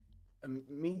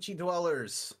Michi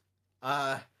dwellers.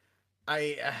 Uh,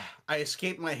 I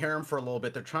escaped my harem for a little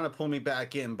bit. They're trying to pull me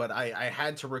back in, but I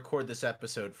had to record this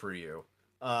episode for you.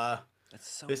 Uh, That's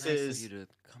so this nice of you is to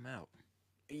come out.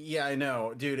 yeah, I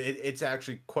know, dude. It's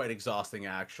actually quite exhausting,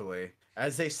 actually.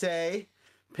 As they say,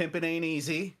 pimping ain't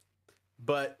easy,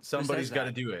 but Who says somebody's got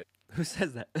to that? do it. Who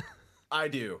says that? I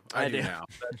do. I I do do. now.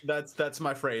 That's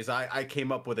my phrase. I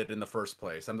came up with it in the first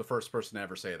place. I'm the first person to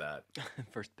ever say that.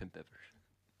 First pimp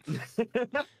ever.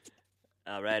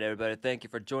 All right, everybody. Thank you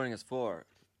for joining us for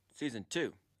season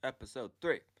 2, episode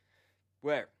 3,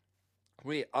 where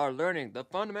we are learning the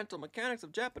fundamental mechanics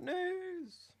of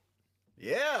Japanese.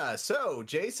 Yeah. So,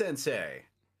 Jay Sensei,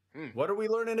 Hmm. what are we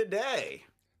learning today?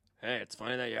 Hey, it's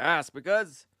funny that you ask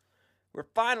because we're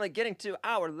finally getting to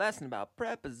our lesson about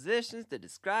prepositions to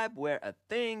describe where a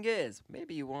thing is.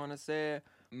 Maybe you want to say,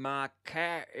 my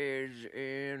cat is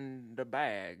in the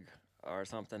bag, or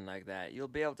something like that. You'll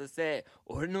be able to say,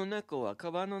 俺の猫はカ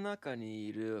バンの中に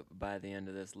いる by the end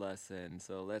of this lesson.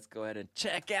 So let's go ahead and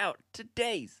check out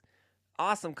today's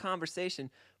awesome conversation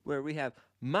where we have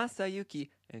Masayuki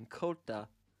and Kota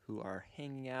who are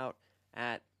hanging out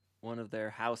at one of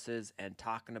their houses and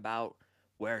talking about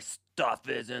where stuff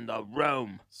is in the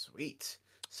room. Sweet.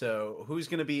 So, who's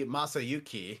going to be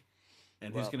Masayuki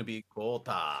and who's Well- going to be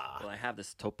Kota? Well, I have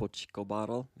this Topo Chico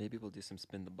bottle. Maybe we'll do some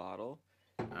spin the bottle.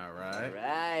 All right. All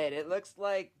right. It looks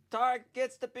like Tark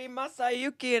gets to be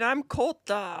Masayuki and I'm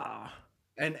Kota.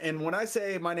 And when I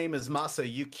say my name is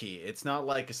Masayuki, it's not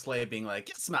like a slave being like,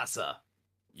 it's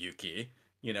Masayuki.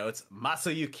 You know, it's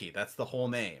Masayuki. That's the whole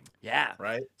name, Yeah.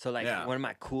 right? So like Yeah. one of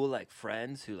my cool like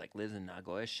friends who like lives in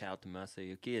Nagoya, shout out to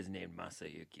Masayuki, is named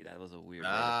Masayuki. That was a weird way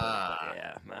to put it, but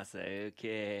yeah,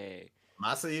 Masayuki.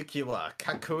 Masayuki wa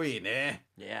kakkoi ne.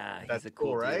 Yeah, That's he's a cool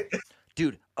cool, right?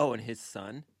 dude. Oh, and his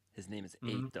son, his name is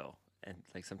Mhm. Eito, and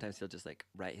like sometimes he'll just like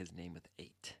write his name with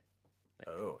 8.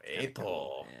 Oh, Kinda Eito.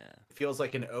 cool. Yeah. Feels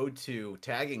like an ode to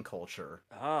tagging culture.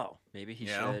 Oh, maybe he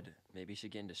Yeah. should. Maybe he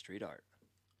should get into street art.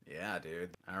 Yeah,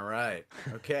 dude. All right.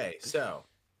 Okay, so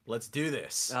let's do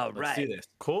this. All Let's do right. this.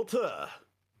 Kota,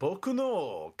 boku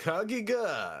no kagi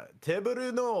ga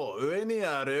teburu no ue ni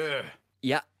aru. い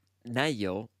や、ない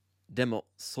よ。でも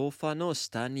ソファの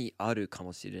下にあるか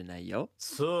もしれないよ。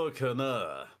そうか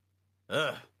な。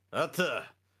あ、あっ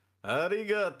た。あり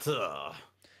がと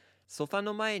ソファ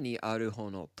の前にある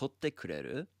本を取ってくれ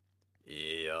る？う。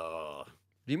いいよ。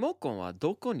リモコンは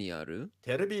どこにある？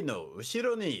テレビの後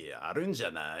ろにあるんじ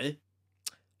ゃない？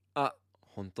あ、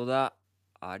本当だ。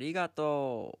ありが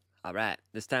とう。Alright,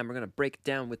 this time we're going to break it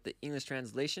down with the English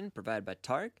translation provided by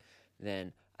Tark.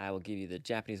 Then I will give you the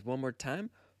Japanese one more time,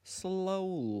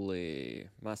 slowly.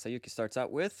 Masayuki starts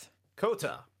out with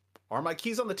Kota, are my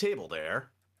keys on the table there?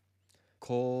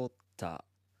 コタ、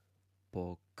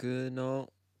僕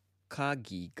の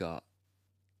鍵が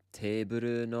テーブ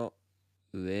ルの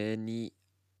上に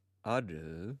あ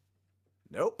る？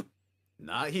 Nope,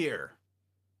 not here.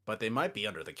 But they might be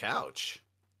under the couch.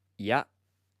 いや、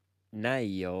な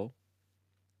いよ。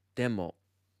でも、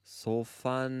ソフ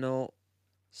ァの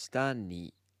下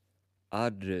にあ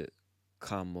る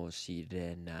かもし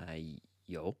れない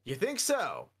よ。You think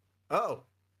so? Oh,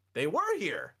 they were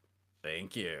here.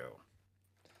 Thank you.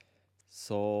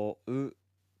 そう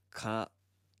か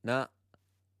な。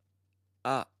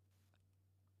あ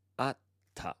っ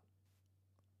た。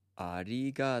あ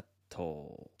りが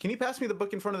とう。 Can you pass me the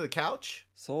book in front of the couch?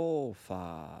 ソフ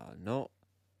ァの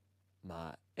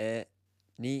前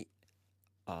に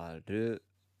ある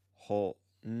本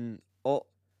を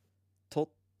取っ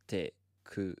て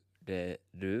くれ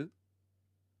る？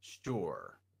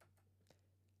 Sure.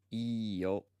 いい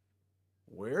よ。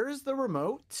 Where's the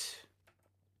remote?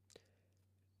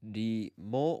 リ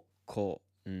モコ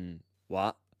ン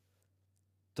は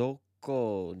ど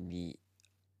こに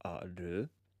ある？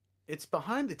 It's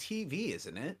behind the TV,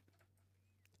 isn't it?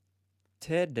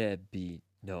 テレビ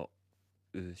の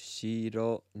後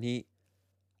ろに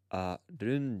あ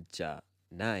るんじゃ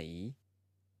ない？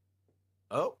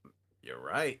 Oh, you're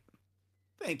right.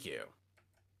 Thank you.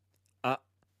 あ、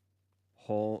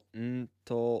本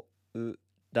当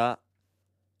だ。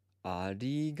あ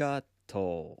りが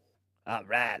とう。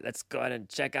Alright, let's go ahead and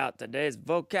check out today's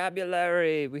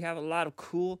vocabulary. We have a lot of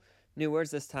cool new words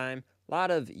this time. A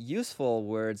lot of useful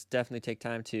words. Definitely take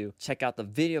time to check out the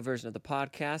video version of the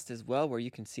podcast as well, where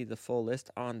you can see the full list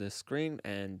on the screen.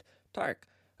 And Tark,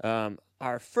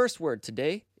 our first word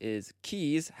today is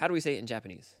keys. How do we say it in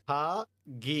Japanese?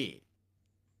 Kagi.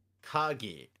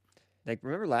 Kagi. Like,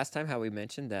 remember last time how we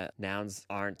mentioned that nouns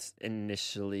aren't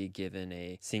initially given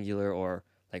a singular or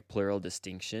like plural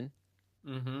distinction?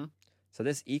 Mm-hmm. So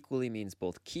this equally means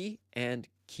both key and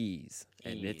keys,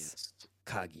 and it's Keys.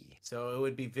 kagi. So it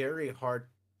would be very hard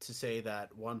to say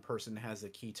that one person has a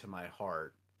key to my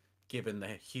heart, given the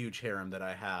huge harem that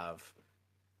I have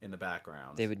in the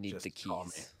background. They would need just the to call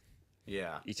me. keys.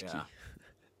 Yeah, Each yeah. key.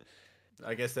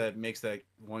 I guess that makes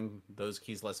those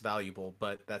keys less valuable,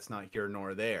 but that's not here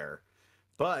nor there.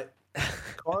 But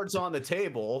cards on the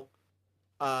table,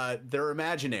 they're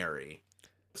imaginary.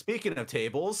 Speaking of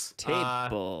tables,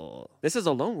 Table. This is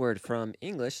a loan word from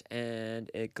English,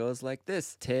 and it goes like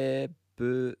this: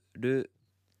 teburu,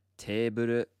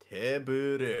 teburu.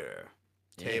 teburu,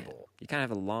 Yeah. table. You kind of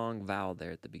have a long vowel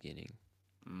there at the beginning.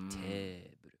 Teburu.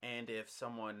 And if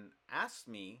someone asked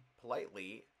me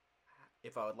politely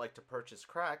if I would like to purchase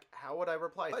crack, how would I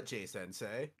reply? What, Jay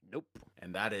Sensei? Nope.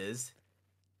 And that is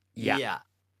Yeah. yeah.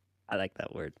 I like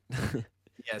that word.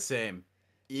 Yeah, same.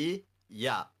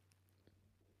 Yeah.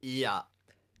 Yeah.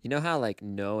 You know how like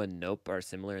no and nope are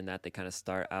similar in that they kind of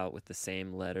start out with the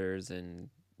same letters and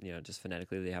just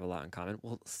phonetically they have a lot in common.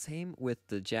 Well, same with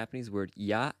the Japanese word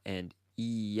ya and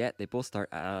yet. They both start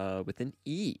with an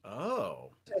e.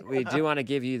 Oh. We do want to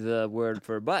give you the word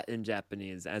for butt in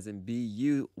Japanese, as in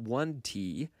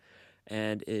bu1t,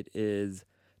 and it is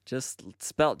just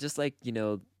spelt just like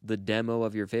the demo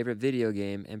of your favorite video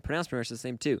game, and pronounced pretty much the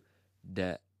same too.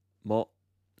 Demo.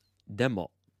 Demo.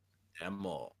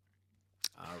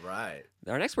 All right.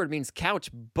 Our next word means couch,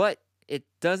 but it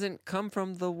doesn't come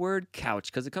from the word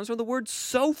couch because it comes from the word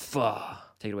sofa.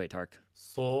 Take it away, Tark.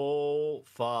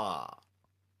 Sofa.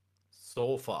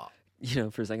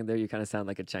 For a second there, you kind of sound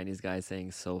like a Chinese guy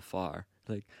saying so far.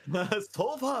 Like,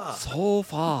 Sofa.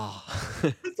 sofa.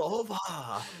 Sofa.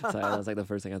 Sorry, that was like the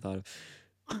first thing I thought of.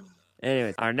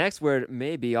 Anyways, our next word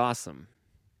may be awesome.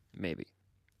 Maybe.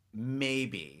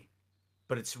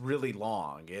 But it's really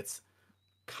long. It's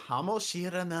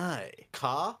kamoshiranai.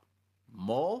 Ka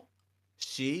mo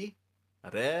shi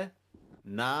re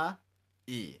na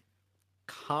I.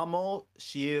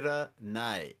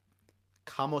 Kamoshiranai.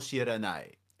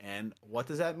 Kamoshiranai. And what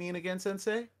does that mean again,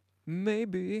 Sensei?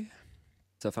 Maybe.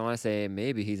 So if I want to say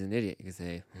maybe he's an idiot, you can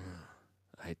say,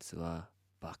 あいつは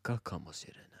バカかもし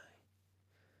れない.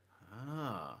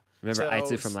 Ah. Remember So-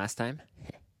 Aitsu from last time?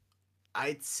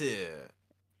 Aitsu.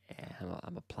 Yeah,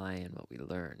 I'm applying what we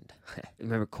learned.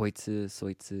 Remember koitsu,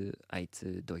 soitsu,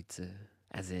 aitsu, doitsu?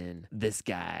 As in, this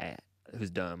guy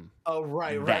who's dumb. Oh,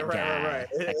 right. That guy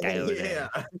over Yeah.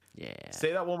 there. Yeah.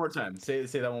 Say that one more time. Say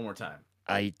that one more time.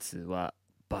 あいつは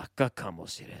バカかも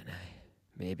しれない.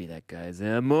 Maybe that guy's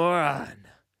a moron.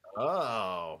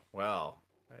 Oh, well,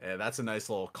 yeah, that's a nice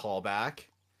little callback.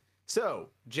 So,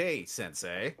 Jay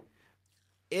Sensei,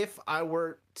 if I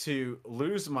were to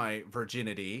lose my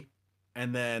virginity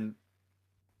and then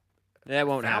That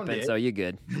won't Found happen, it. so you're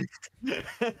good. No,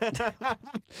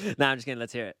 I'm just kidding.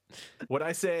 Let's hear it. would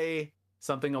I say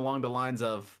something along the lines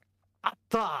of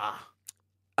Atta?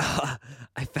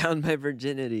 I found my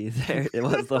virginity. There it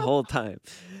was the whole time.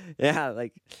 Yeah,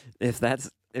 like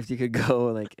if you could go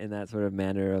like in that sort of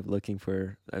manner of looking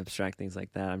for abstract things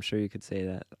like that, I'm sure you could say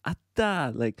that.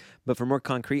 Atta, but for more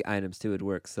concrete items too, it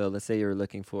works. So let's say you're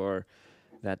looking for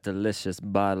that delicious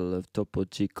bottle of Topo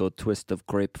Chico twist of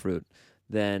grapefruit.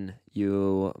 Then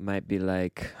you might be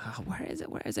like, oh, where is it?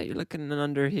 Where is it? You're looking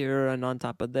under here and on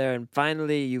top of there, and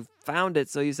finally you found it.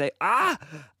 So you say, atta.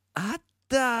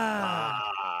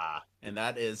 And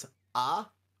that is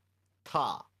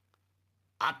Atta.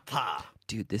 Atta.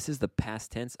 Dude, this is the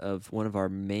past tense of one of our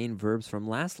main verbs from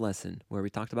last lesson where we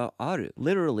talked about aru.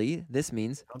 Literally, this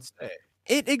means Don't say.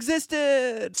 it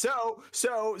existed.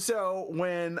 So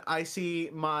when I see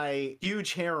my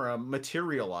huge harem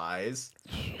materialize,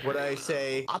 would I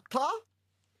say Atta?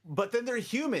 But then they're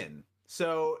human.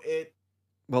 So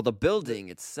Well, the building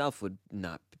itself would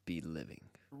not be living.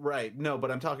 right. No,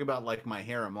 but I'm talking about like my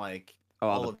harem, like Oh,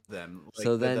 all of them. Like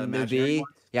so the then it would imaginary be,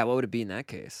 ones. yeah, what would it be in that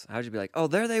case? How would you be like, oh,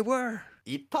 there they were?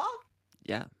 Ita?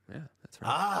 Yeah, that's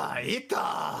right.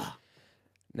 Ita.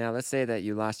 Now, let's say that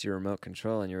you lost your remote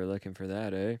control and you were looking for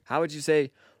that, eh? How would you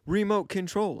say remote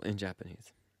control in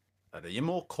Japanese?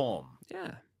 Rimokom.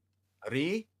 Yeah.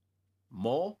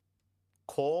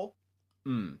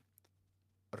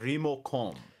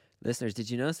 Rimokom. Listeners, did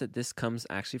you notice that this comes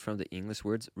actually from the English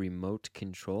words remote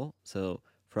control? So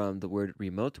from the word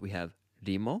remote, we have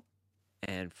rimo.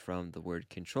 And from the word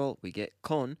control, we get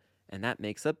kon. And that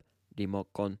makes up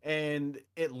rimokon. And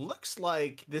it looks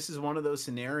like this is one of those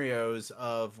scenarios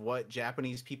of what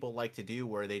Japanese people like to do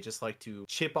where they just like to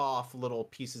chip off little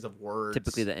pieces of words.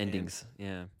 Typically the and endings,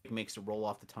 yeah. It makes it roll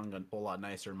off the tongue a whole lot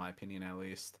nicer, in my opinion, at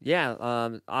least. Yeah,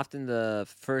 often the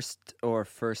first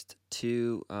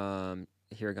two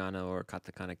hiragana or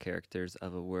katakana characters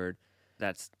of a word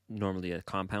that's normally a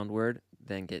compound word,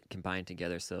 then get combined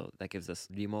together. So that gives us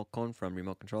remokon from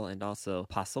remote control, and also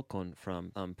pasokon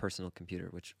from personal computer,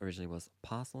 which originally was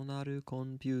pasonaru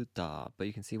computer. But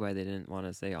you can see why they didn't want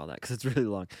to say all that because it's really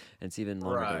long and it's even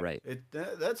longer to write.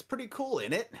 That's pretty cool,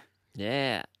 isn't it?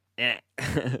 Yeah. In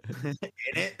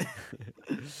it.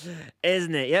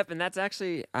 Isn't it? Yep. And that's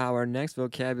actually our next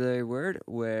vocabulary word,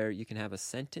 where you can have a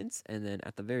sentence and then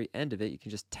at the very end of it, you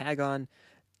can just tag on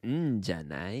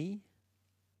janai.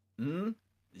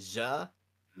 Janai.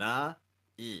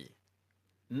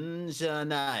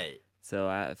 Janai. So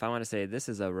if I want to say this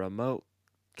is a remote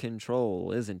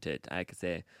control, isn't it? I could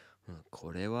say,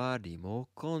 これはリモ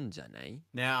コンじゃない?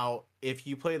 Now, if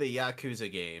you play the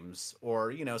Yakuza games,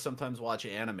 or sometimes watch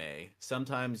anime,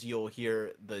 sometimes you'll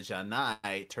hear the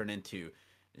janai turn into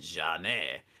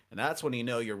jane, and that's when you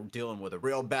know you're dealing with a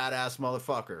real badass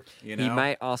motherfucker. He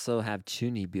might also have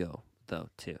chunibyo though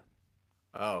too.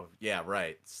 Oh yeah,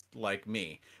 right. It's like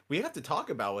me. We have to talk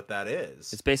about what that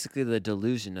is. It's basically the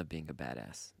delusion of being a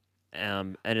badass.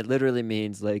 And it literally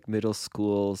means like middle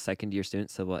school, second year student.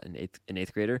 So what, an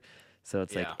eighth grader? So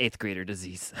it's like eighth grader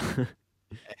disease.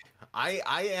 I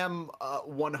am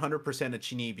 100% a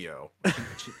chinibyo.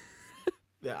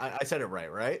 Yeah, I said it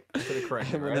right? I said it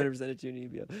correctly, I'm 100% a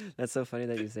chunibyo. That's so funny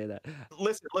that you say that.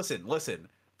 Listen.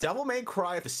 Devil May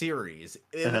Cry the series,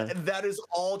 that is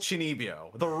all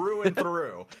chinibyo, through and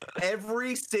through.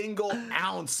 Every single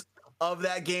ounce of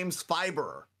that game's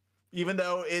fiber, even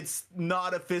though it's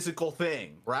not a physical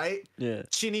thing, right? Yeah.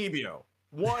 Chinibyo,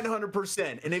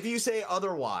 100%. And if you say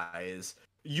otherwise,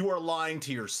 you are lying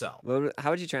to yourself. Well,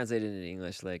 how would you translate it in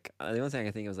English? Like, the only thing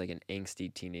I think of was like an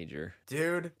angsty teenager.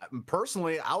 Dude,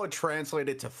 personally, I would translate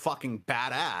it to fucking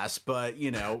badass, but,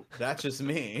 that's just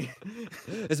me.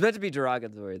 It's meant to be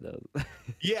derogatory, though.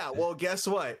 Yeah, well, guess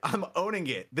what? I'm owning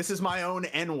it. This is my own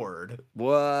N-word.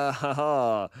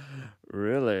 Whoa,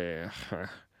 really?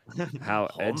 How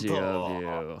edgy of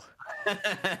you.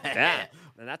 Yeah,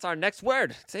 and that's our next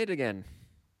word. Say it again.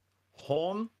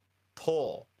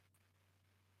 Honto.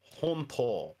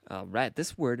 Honto. All right,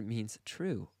 this word means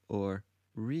true or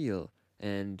real.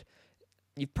 And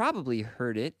you've probably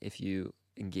heard it if you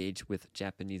engage with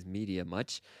Japanese media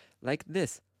much, like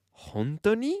this.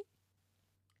 Hontoni?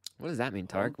 What does that mean,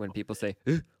 Tark, when people say,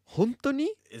 hontoni?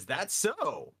 Is that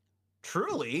so?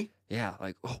 Truly? Yeah,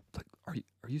 like, are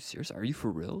you serious? Are you for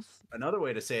reals? Another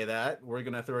way to say that, we're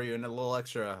going to throw you in a little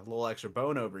extra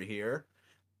bone over here.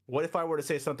 What if I were to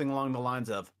say something along the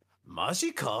lines of,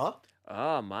 Majika?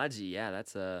 Oh, maji. Yeah,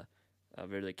 that's a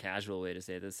really casual way to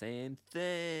say the same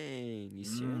thing. You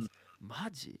serious?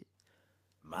 Maji.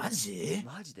 Maji?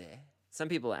 Majide. Some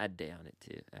people add de on it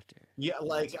too after. Yeah,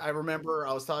 like I remember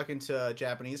I was talking to a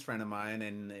Japanese friend of mine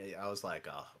and I was like,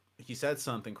 he said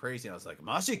something crazy. I was like,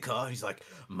 Majika? He's like,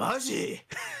 Maji.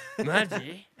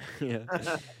 Maji?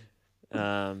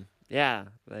 Yeah. Yeah,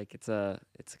 like it's kind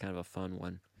of a fun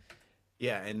one.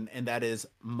 Yeah, and that is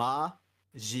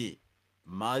maji.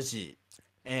 Maji.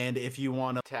 And if you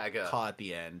want to tag a ka at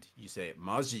the end, you say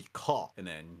maji ka, and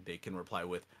then they can reply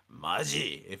with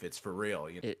maji if it's for real.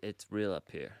 It's real up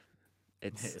here.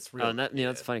 It's real.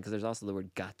 It's funny because there's also the word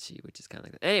gachi, which is kind of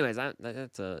like that. Anyways,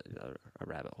 that's a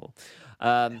rabbit hole.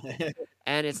 And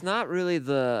it's not really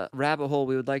the rabbit hole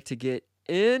we would like to get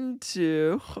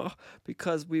into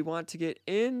because we want to get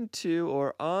into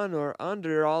or on or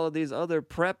under all of these other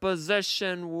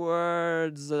preposition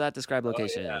words that describe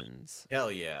locations. Yeah.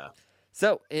 Hell yeah.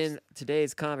 So in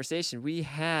today's conversation, we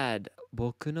had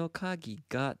boku no kagi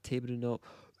ga teburu no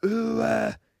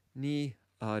ue ni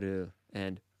aru,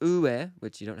 and ue,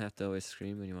 which you don't have to always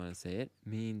scream when you want to say it,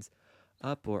 means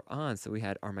up or on. So we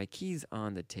had, are my keys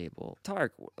on the table?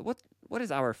 Tark, what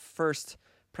is our first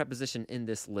preposition in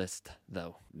this list,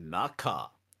 though? Naka.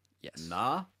 Yes.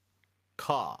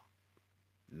 Na-ka.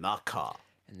 Naka.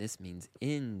 And this means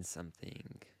in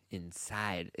something,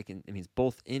 inside. It means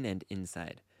both in and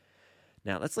inside.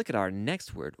 Now let's look at our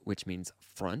next word, which means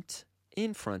front,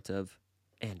 in front of,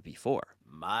 and before.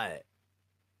 Mae.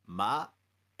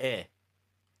 Ma-e.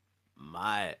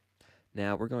 Mae.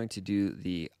 Now we're going to do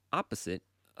the opposite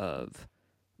of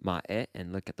mae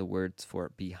and look at the words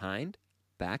for behind,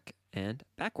 back, and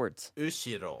backwards.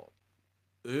 Ushiro.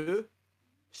 U-shi-ro.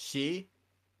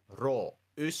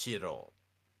 Ushiro.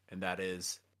 And that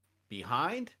is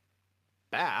behind,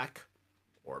 back,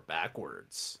 or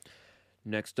backwards.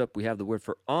 Next up, we have the word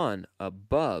for on,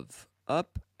 above,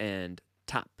 up, and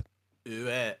top.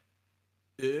 Ue.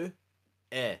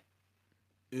 U-e.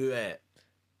 Ue.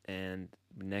 And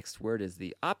the next word is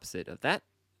the opposite of that.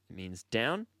 It means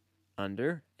down,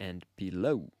 under, and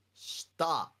below.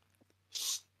 Shita.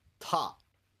 Shita.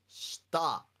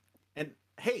 Shita. And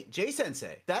hey, Jay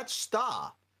Sensei, that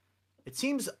sta, it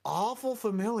seems awful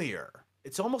familiar.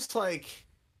 It's almost like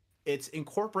it's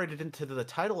incorporated into the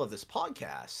title of this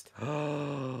podcast.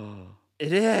 Oh,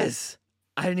 it is.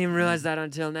 I didn't even realize that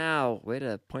until now. Way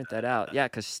to point that out. Yeah,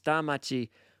 because Stamachi,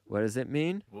 what does it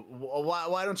mean?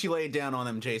 Why don't you lay it down on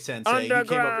them, Jay Sensei? You came up with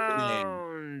the name.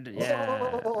 Underground.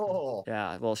 Yeah. Oh!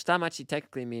 Yeah. Well, Stamachi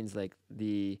technically means like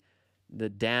the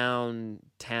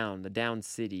downtown, the down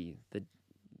city,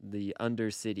 the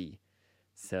under city.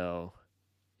 So,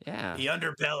 yeah. The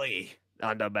underbelly.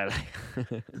 Underbelly.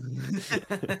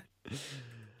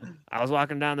 I was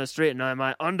walking down the street and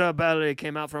my underbelly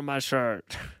came out from my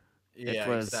shirt. Yeah, It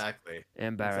was exactly.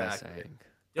 embarrassing.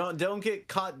 Exactly. Don't get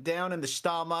caught down in the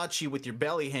stamachi with your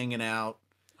belly hanging out,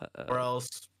 or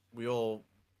else we'll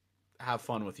have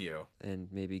fun with you. And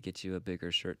maybe get you a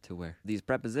bigger shirt to wear. These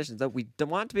prepositions, though, we don't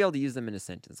want to be able to use them in a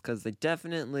sentence because they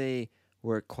definitely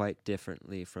work quite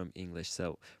differently from English.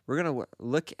 So we're going to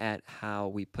look at how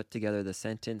we put together the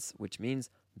sentence, which means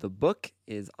the book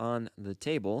is on the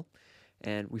table.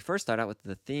 And we first start out with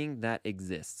the thing that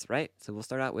exists, right? So we'll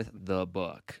start out with the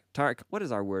book. Tark, what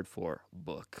is our word for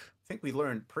book? I think we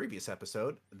learned previous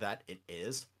episode that it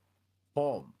is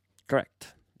home.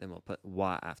 Correct. Then we'll put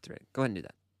wa after it. Go ahead and do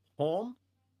that. Home,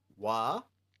 wa.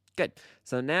 Good.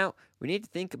 So now we need to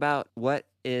think about what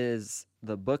is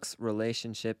the book's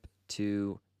relationship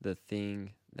to the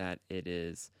thing that it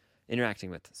is interacting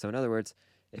with. So in other words,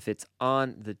 if it's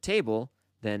on the table,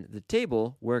 then the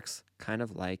table works kind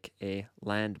of like a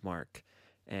landmark.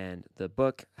 And the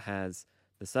book has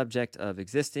the subject of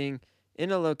existing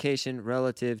in a location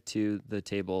relative to the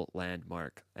table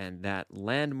landmark. And that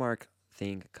landmark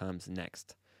thing comes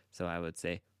next. So I would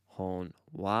say hon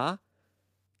wa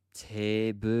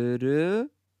teburu.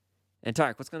 And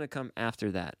Tark, what's going to come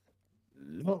after that?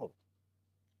 No.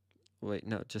 Wait,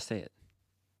 no, just say it.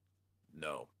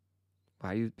 No.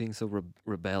 Why are you being so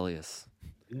rebellious?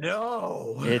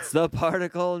 No. It's the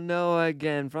particle no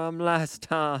again from last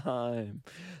time.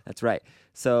 That's right.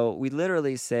 So we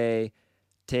literally say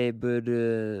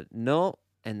teburu no,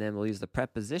 and then we'll use the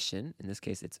preposition. In this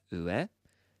case, it's ue,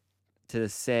 to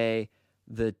say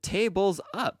the table's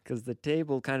up, because the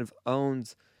table kind of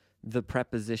owns the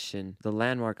preposition. The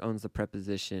landmark owns the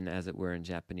preposition, as it were, in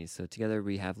Japanese. So together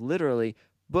we have literally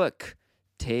book,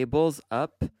 tables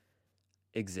up,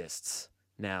 exists.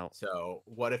 Now, so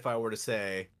what if I were to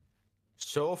say,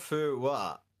 shofu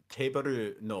wa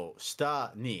teiburu no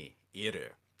shita ni iru?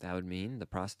 that would mean the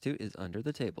prostitute is under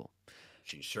the table.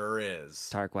 She sure is.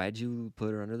 Tark, why'd you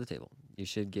put her under the table? You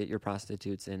should get your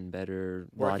prostitutes in better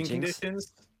Working lodgings.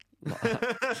 conditions?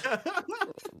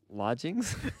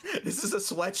 Lodgings? This is a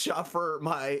sweatshop for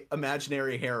my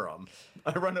imaginary harem.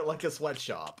 I run it like a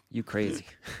sweatshop. You crazy.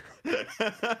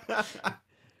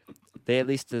 They at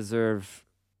least deserve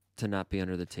to not be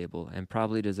under the table and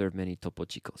probably deserve many topo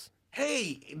chicos.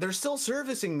 Hey, they're still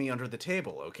servicing me under the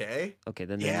table, okay? Okay,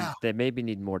 then Yeah. they maybe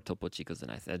need more topo chicos than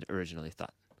I originally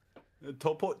thought.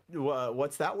 Topo,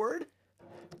 what's that word?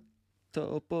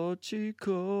 Topo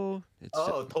chico.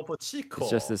 Topo chico.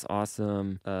 It's just this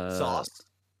awesome sauce.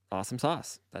 Awesome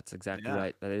sauce. That's exactly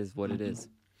right. That is what it is.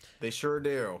 They sure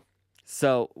do.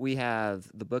 So we have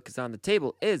the book is on the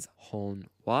table is hon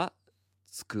wa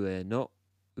tsukue no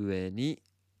ue ni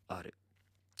aru.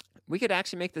 We could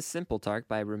actually make this simple, Tark,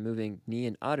 by removing ni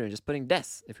and aru and just putting des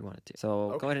if you wanted to.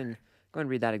 So go ahead and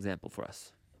read that example for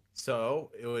us.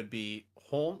 So it would be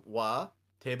hon wa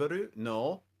teburu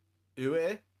no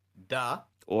ue da,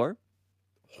 or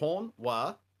hon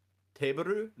wa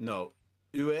teburu no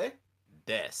ue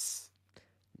desu.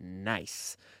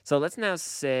 Nice. So let's now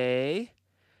say,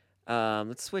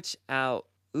 let's switch out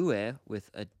ue with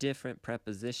a different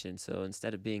preposition. So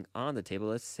instead of being on the table,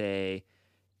 let's say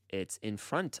it's in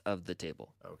front of the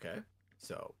table. Okay.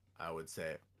 So I would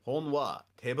say hon wa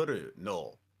teburu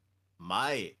no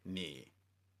mai ni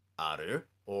aru,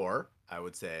 or I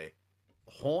would say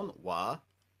hon wa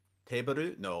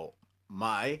teburu no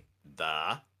mai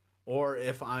da, or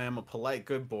if I am a polite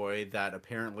good boy that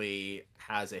apparently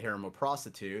has a harem of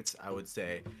prostitutes, I would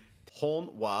say hon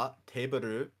wa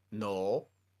teburu no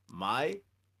mai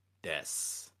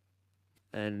desu.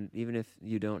 And even if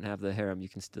you don't have the harem, you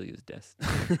can still use des.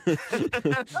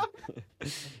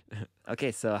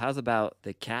 Okay, so how's about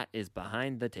the cat is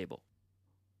behind the table?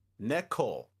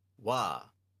 Neko wa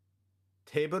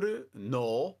teburu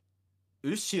no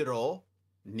ushiro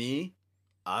ni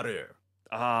aru.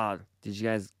 Ah, did you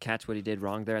guys catch what he did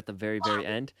wrong there at the very, very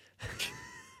end?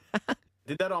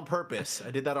 Did that on purpose.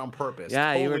 I did that on purpose.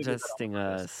 Yeah, you were Totally did that on testing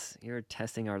purpose. us. You were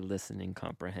testing our listening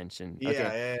comprehension. Yeah,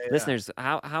 Okay, yeah. listeners,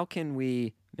 how can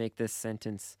we make this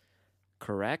sentence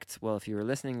correct. Well, if you were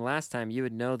listening last time, you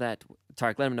would know that.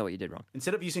 Tarek, let him know what you did wrong.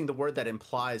 Instead of using the word that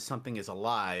implies something is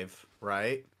alive,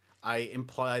 right? I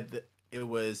implied that it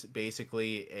was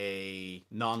basically a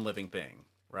non-living thing,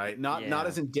 right? Not Yeah.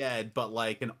 as in dead, but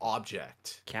like an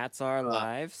object. Cats are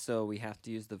alive, so we have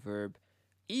to use the verb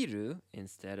iru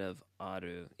instead of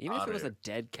aru. Even if it was a Aru.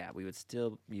 dead cat, we would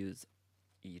still use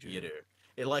iru.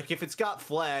 Like if it's got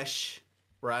flesh,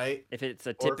 right? If it's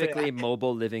a Or if it- typically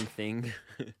mobile living thing.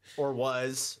 Or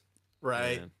was,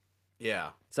 right?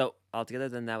 Yeah. So altogether,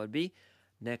 then that would be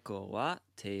neko wa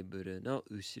teiburu no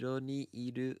ushiro ni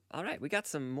iru. All right, we got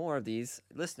some more of these.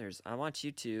 Listeners, I want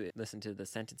you to listen to the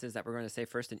sentences that we're going to say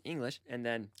first in English, and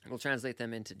then we'll translate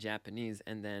them into Japanese,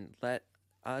 and then let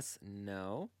us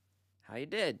know how you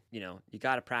did. You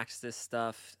got to practice this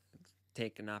stuff.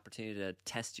 Take an opportunity to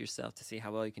test yourself to see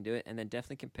how well you can do it, and then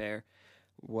definitely compare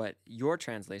what your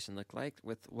translation looked like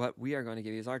with what we are going to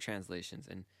give you as our translations.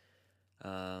 And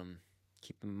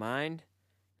keep in mind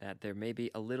that there may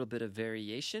be a little bit of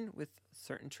variation with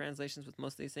certain translations with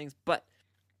most of these things, but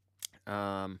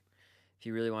if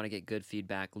you really want to get good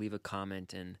feedback, leave a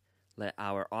comment and let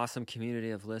our awesome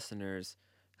community of listeners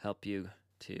help you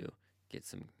to get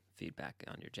some feedback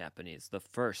on your Japanese. The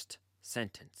first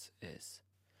sentence is,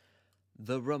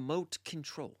 the remote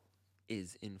control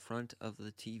is in front of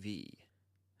the TV.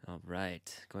 All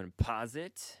right, go ahead and pause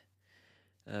it.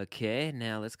 Okay,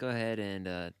 now let's go ahead and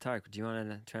Tarek, do you want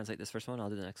to translate this first one?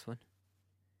 I'll do the next one.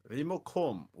 リモ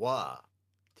コンは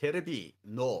テレビ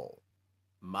の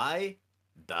前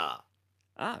だ.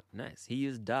 Ah, nice. He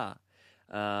used da.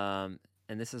 And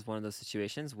this is one of those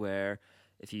situations where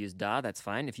if you use da, that's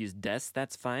fine. If you use des,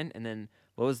 that's fine. And then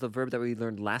what was the verb that we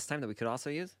learned last time that we could also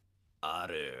use? あ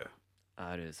る.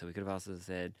 Aru. So we could have also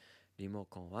said, リモ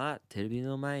コンはテレビ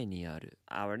の前にある.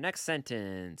 Our next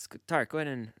sentence. Tarek, go ahead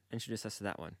and introduce us to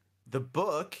that one. The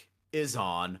book is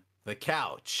on the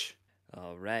couch.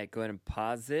 All right, go ahead and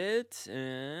pause it.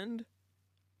 And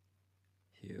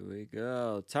here we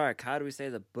go. Tarek, how do we say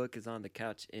the book is on the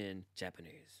couch in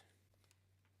Japanese?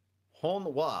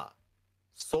 本は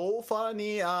ソファ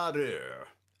にある.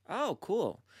 Oh,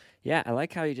 cool. Yeah, I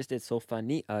like how you just did sofa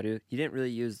ni aru. You didn't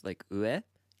really use like ue,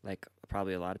 like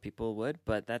probably a lot of people would,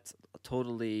 but that's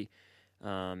totally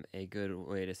a good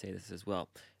way to say this as well.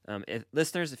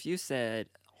 Listeners, if you said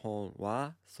hon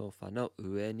wa sofa no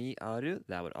ue ni aru,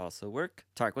 that would also work.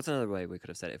 Tarek, what's another way we could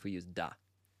have said it if we used da?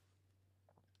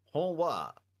 本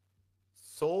は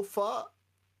ソファ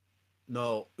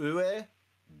の上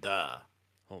だ.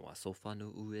 本はソファの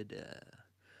上だ.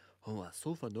 本は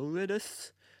ソファの上で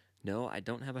す. No, I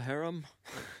don't have a harem.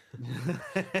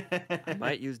 I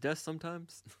might use des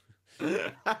sometimes.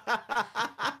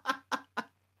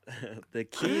 The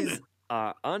keys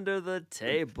are under the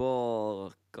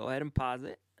table. Go ahead and pause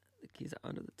it. The keys are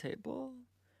under the table.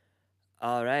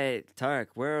 All right, Tarek,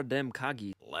 where are them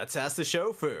kagi? Let's ask the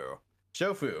shofu.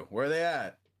 Shofu, where are they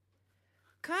at?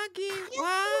 Kagi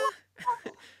wa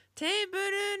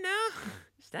teburu no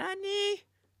shita ni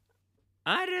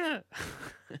aru.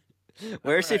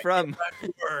 Where is she from? Back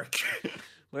to work.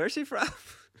 Where is she from?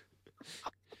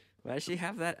 Why does she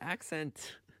have that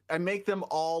accent? I make them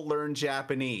all learn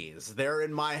Japanese. They're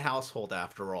in my household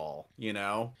after all,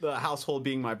 The household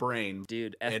being my brain.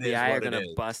 Dude, It is FBI are what it going to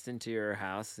is. bust into your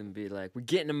house and be like, we're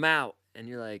getting them out. And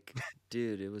you're like,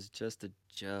 dude, it was just a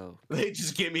joke. They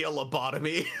just give me a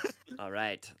lobotomy. All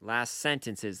right. Last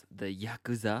sentence is, the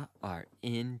Yakuza are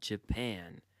in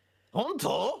Japan.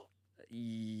 Honto?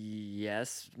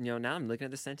 Yes. Now I'm looking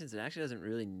at the sentence. It actually doesn't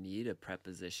really need a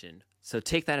preposition. So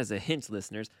take that as a hint,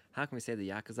 listeners. How can we say the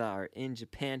Yakuza are in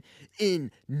Japan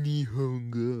in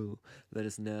Nihongo? Let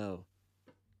us know.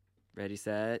 Ready,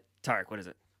 set. Tarek, what is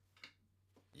it?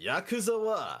 Yakuza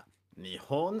wa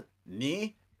Nihon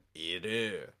ni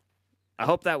iru. I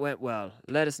hope that went well.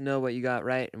 Let us know what you got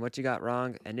right and what you got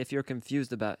wrong, and if you're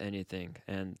confused about anything.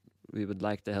 And we would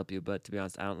like to help you, but to be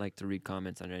honest, I don't like to read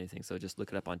comments on anything, so just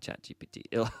look it up on ChatGPT.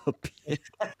 It'll help you.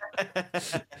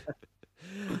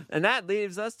 And that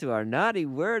leaves us to our naughty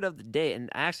word of the day. And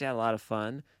I actually had a lot of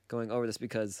fun going over this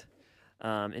because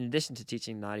in addition to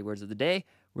teaching naughty words of the day,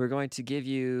 we're going to give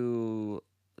you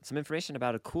some information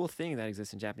about a cool thing that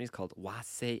exists in Japanese called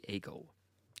wasei-eigo.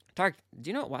 Tarek, do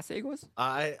you know what wasei-eigo is?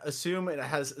 I assume it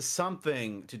has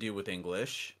something to do with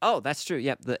English. Oh, that's true.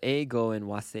 Yep, the eigo in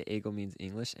wasei-eigo means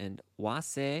English, and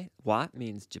wasei, wa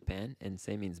means Japan, and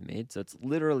sei means made. So it's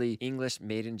literally English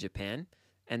made in Japan.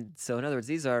 And so in other words,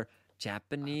 these are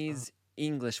Japanese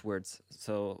English words.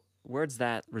 So words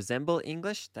that resemble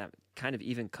English, that kind of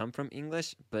even come from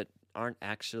English, but aren't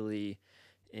actually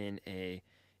in a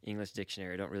English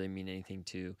dictionary, don't really mean anything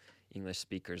to English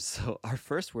speakers. So our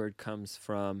first word comes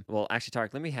from, well, actually,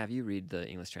 Tarek, let me have you read the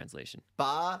English translation.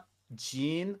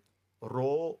 Bajin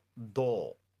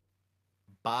rodo.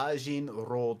 Bajin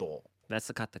rodo. That's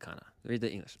the katakana. Read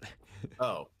the English.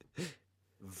 Oh,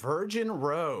 Virgin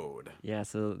Road. Yeah,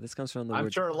 so this comes from the I'm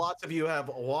word. sure lots of you have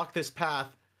walked this path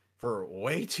for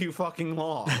way too fucking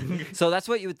long. So that's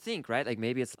what you would think, right? Like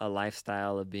maybe it's a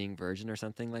lifestyle of being virgin or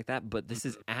something like that. But this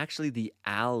is actually the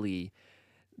alley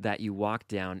that you walk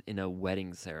down in a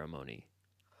wedding ceremony.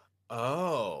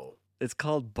 Oh. It's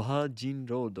called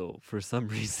Bajinrodo for some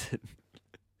reason.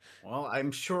 Well,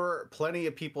 I'm sure plenty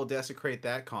of people desecrate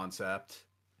that concept.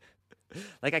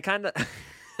 Like I kind of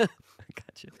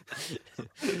got you.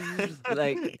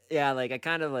 Like yeah, like I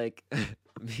kind of like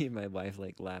me and my wife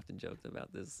like laughed and joked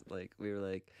about this. Like we were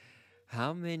like,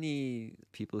 how many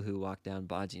people who walk down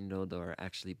Bajinrodo are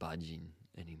actually Bajin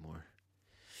anymore?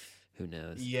 Who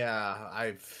knows?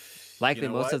 Yeah, Likely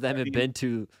most what? of them I have mean, been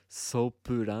to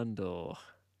Sopurando.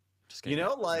 Just kidding. I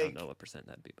like don't know what percent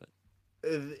that'd be, but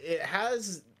it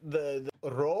has the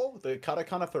roll, the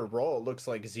katakana for roll looks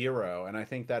like 0, and I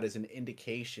think that is an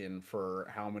indication for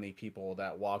how many people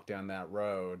that walk down that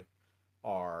road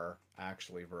are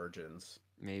actually virgins.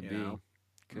 maybe. You know?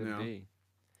 Could be.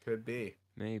 Could be.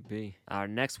 Maybe. Our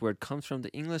next word comes from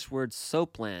the English word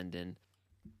soapland, and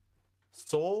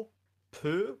Sopurando.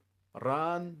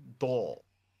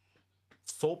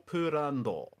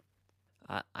 Sopurando.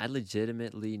 I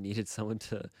legitimately needed someone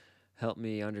to help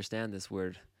me understand this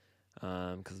word.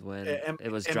 Because when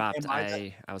it was dropped,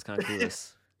 I was kind of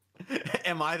clueless.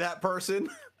 Am I that person?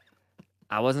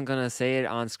 I wasn't gonna say it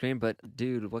on screen, but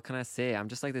dude, what can I say? I'm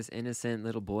just like this innocent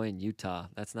little boy in Utah.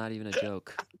 That's not even a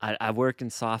joke. I work in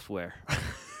software.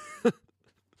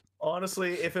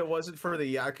 Honestly, if it wasn't for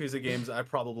the Yakuza games, I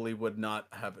probably would not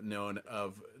have known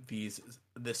of this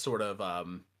sort of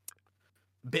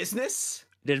business.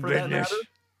 For that matter.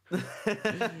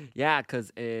 Yeah,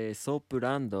 because a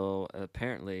sopurando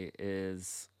apparently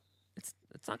is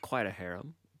it's not quite a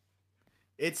harem.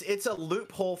 It's a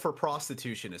loophole for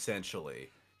prostitution, essentially.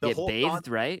 Get bathed,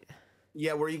 right?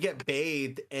 Yeah, where you get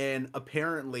bathed, and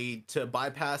apparently to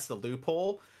bypass the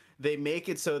loophole, they make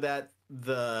it so that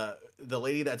the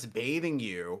lady that's bathing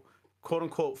you, quote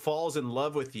unquote, falls in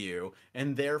love with you,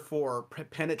 and therefore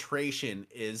penetration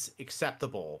is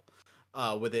acceptable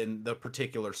within the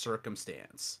particular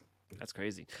circumstance. That's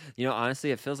crazy. You know,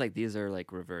 honestly, it feels like these are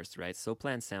like reversed, right?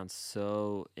 Soapland sounds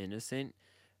so innocent,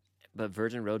 but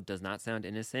Virgin Road does not sound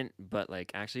innocent. But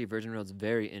like, actually, Virgin Road's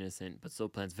very innocent, but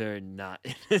Soapland's very not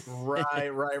innocent.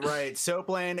 Right.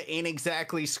 Soapland ain't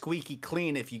exactly squeaky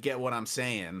clean, if you get what I'm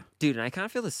saying. Dude, and I kind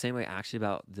of feel the same way actually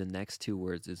about the next two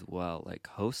words as well. Like,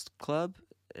 host club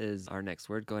is our next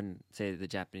word. Go ahead and say the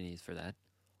Japanese for that.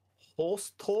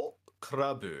 Hosto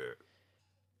krabu.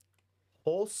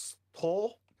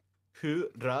 Hosto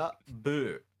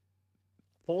kurabu.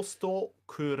 Hosto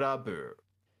kurabu.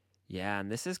 Yeah,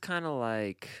 and this is kind of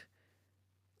like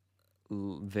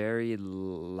very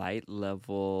light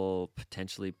level,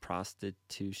 potentially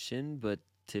prostitution, but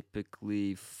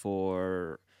typically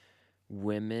for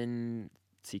women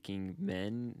seeking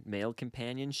male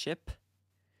companionship.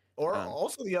 Or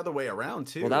also the other way around,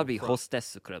 too. Well, that would be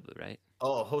hostess club, right?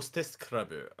 Oh, hostess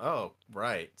krabu. Oh,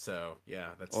 right. So, yeah,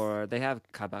 that's... Or they have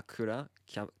kabakura,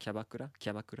 kyabakura,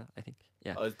 I think.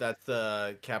 Yeah. Oh, that's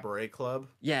the cabaret club?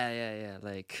 Yeah.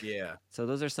 Like, yeah. So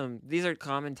these are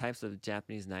common types of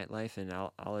Japanese nightlife, and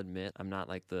I'll admit I'm not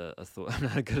like I'm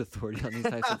not a good authority on these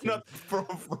types of things.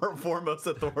 Not foremost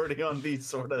authority on these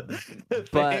sort of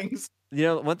things. You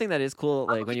know, one thing that is cool,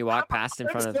 like when you walk past in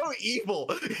front of... so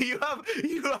evil. You have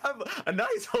a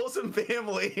nice wholesome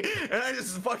family, and I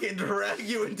just fucking drag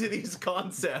you into these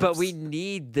concepts. But we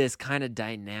need this kind of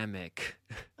dynamic.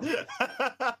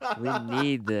 We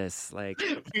need this. Like,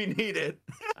 we need it.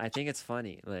 I think it's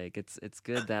funny. Like, it's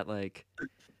good that like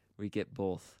we get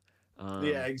both.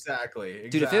 Yeah, exactly.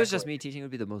 Dude, if it was just me teaching, it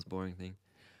would be the most boring thing.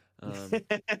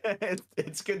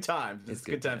 It's good times. It's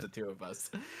good times, the two of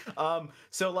us.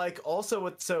 So like also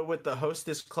with the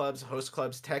host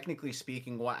clubs, technically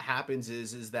speaking, what happens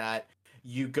is that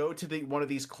you go to one of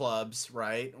these clubs,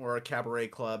 right, or a cabaret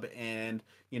club, and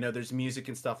you know there's music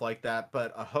and stuff like that,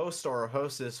 but a host or a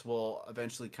hostess will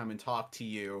eventually come and talk to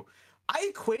you. I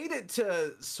equate it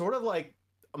to sort of like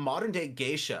a modern day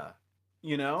geisha,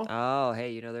 you know? Oh,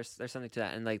 hey, you know, there's something to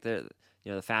that, and like the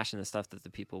fashion and stuff that the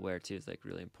people wear too is like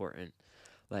really important.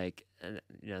 Like, and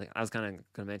you know, I was kind of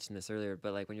gonna mention this earlier,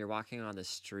 but like when you're walking on the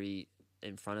street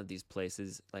in front of these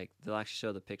places, like they'll actually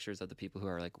show the pictures of the people who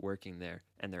are like working there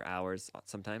and their hours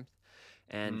sometimes,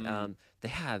 and they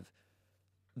have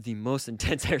the most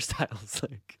intense hairstyles.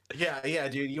 Like, Yeah,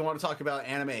 dude. You want to talk about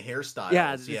anime hairstyles?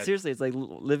 yeah, Yeah, seriously, it's like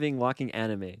living, walking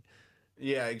anime.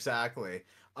 yeah, exactly.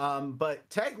 But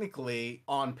technically,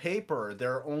 on paper,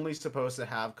 they're only supposed to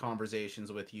have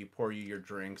conversations with you, pour you your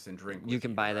drinks, and drink You with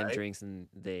can you, buy them right? drinks, and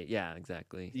yeah,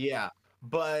 exactly. Yeah,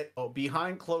 but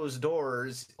behind closed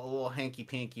doors, a little hanky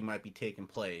panky might be taking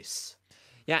place.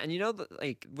 Yeah, and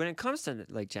like when it comes to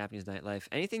like Japanese nightlife,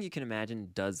 anything you can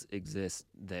imagine does exist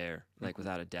there, like Mhm.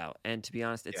 without a doubt. And to be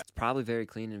honest, Yeah. it's probably very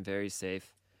clean and very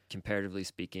safe, comparatively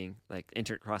speaking, like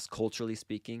cross culturally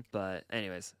speaking. But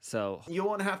anyways, so You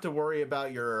won't have to worry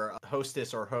about your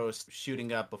hostess or host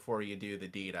shooting up before you do the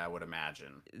deed, I would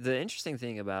imagine. the interesting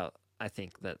thing about I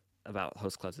think that about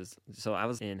host clubs is so I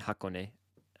was in Hakone,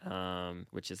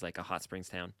 which is like a hot springs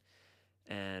town.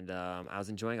 And I was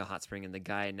enjoying a hot spring, and the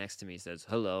guy next to me says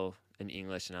hello in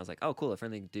English, and I was like, "Oh, cool, a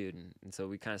friendly dude." And so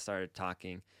we kind of started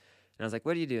talking, and I was like,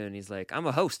 "What do you do?" And he's like, "I'm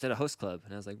a host at a host club."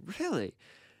 And I was like, "Really?"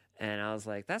 And I was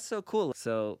like, "That's so cool.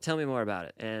 So tell me more about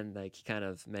it." And like he kind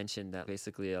of mentioned that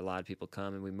basically a lot of people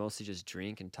come, and we mostly just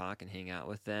drink and talk and hang out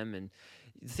with them. And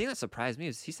the thing that surprised me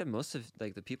is he said most of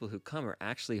like the people who come are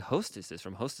actually hostesses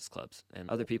from hostess clubs and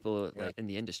other people Yeah. like in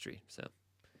the industry. So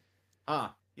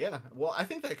Yeah. Well, I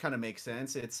think that kind of makes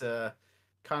sense. It's a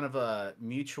kind of a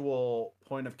mutual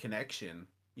point of connection,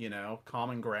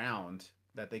 common ground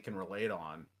that they can relate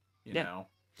on, you yeah,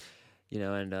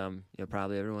 know. and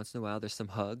probably every once in a while there's some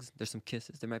hugs, there's some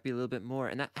kisses, there might be a little bit more,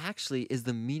 and that actually is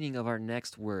the meaning of our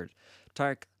next word.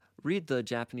 Tark, read the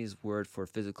Japanese word for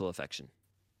physical affection.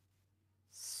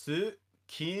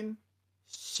 Skinship.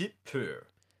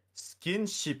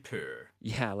 Skinship.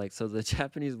 Yeah, like so the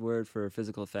Japanese word for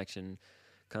physical affection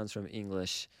comes from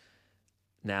English.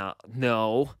 Now,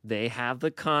 no, they have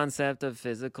the concept of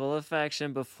physical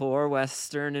affection before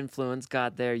Western influence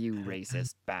got there, you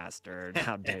racist bastard.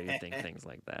 How dare you think things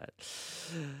like that?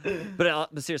 But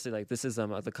seriously, like this is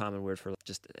the common word for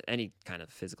just any kind of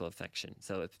physical affection.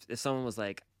 So if someone was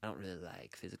like, I don't really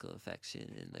like physical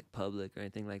affection in like public or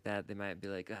anything like that, they might be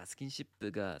like, skinship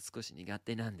ga skoshi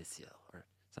nigate nan desu yo, or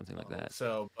something like that.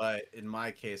 So, but in my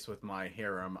case with my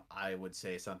harem, I would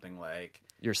say something like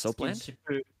Your soapland?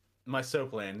 skinship. My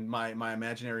soapland, my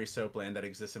imaginary soapland that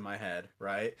exists in my head,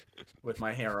 right? With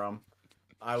my harem,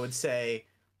 I would say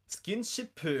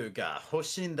skinship ga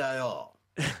hoshin da yo.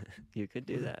 You could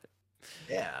do that.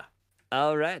 Yeah.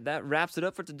 All right, that wraps it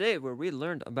up for today, where we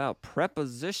learned about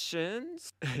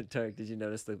prepositions. Tarek, did you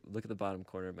notice look at the bottom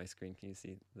corner of my screen? Can you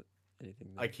see anything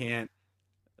there? I can't.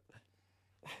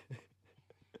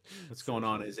 What's going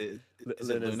on? Is it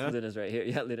Luna? Luna's right here.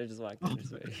 Yeah, Luna just walked in.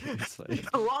 It's right here. It's funny.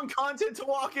 Wrong content to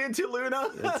walk into, Luna.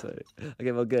 That's funny.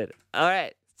 Okay, well, good. All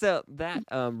right, so that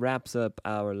wraps up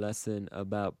our lesson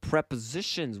about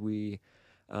prepositions. We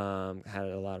had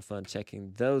a lot of fun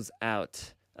checking those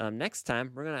out. Next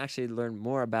time, we're going to actually learn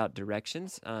more about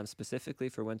directions, specifically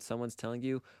for when someone's telling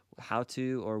you how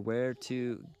to or where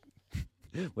to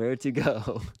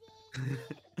go.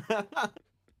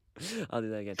 I'll do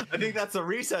that again. I think that's a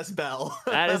recess bell.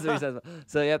 That is the recess bell.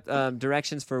 So, yep,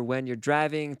 directions for when you're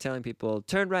driving, telling people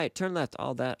turn right, turn left,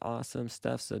 all that awesome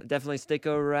stuff. So definitely stick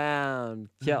around.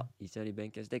 今日一緒に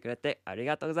勉強してくれてあり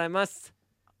がとうございます。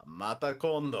また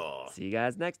今度。 See you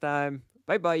guys next time.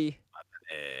 Bye bye.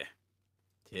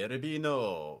 テレビ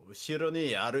の後ろ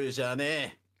にあるじゃ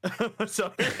ねえ。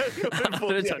Sorry.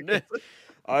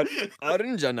 あ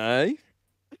るんじゃない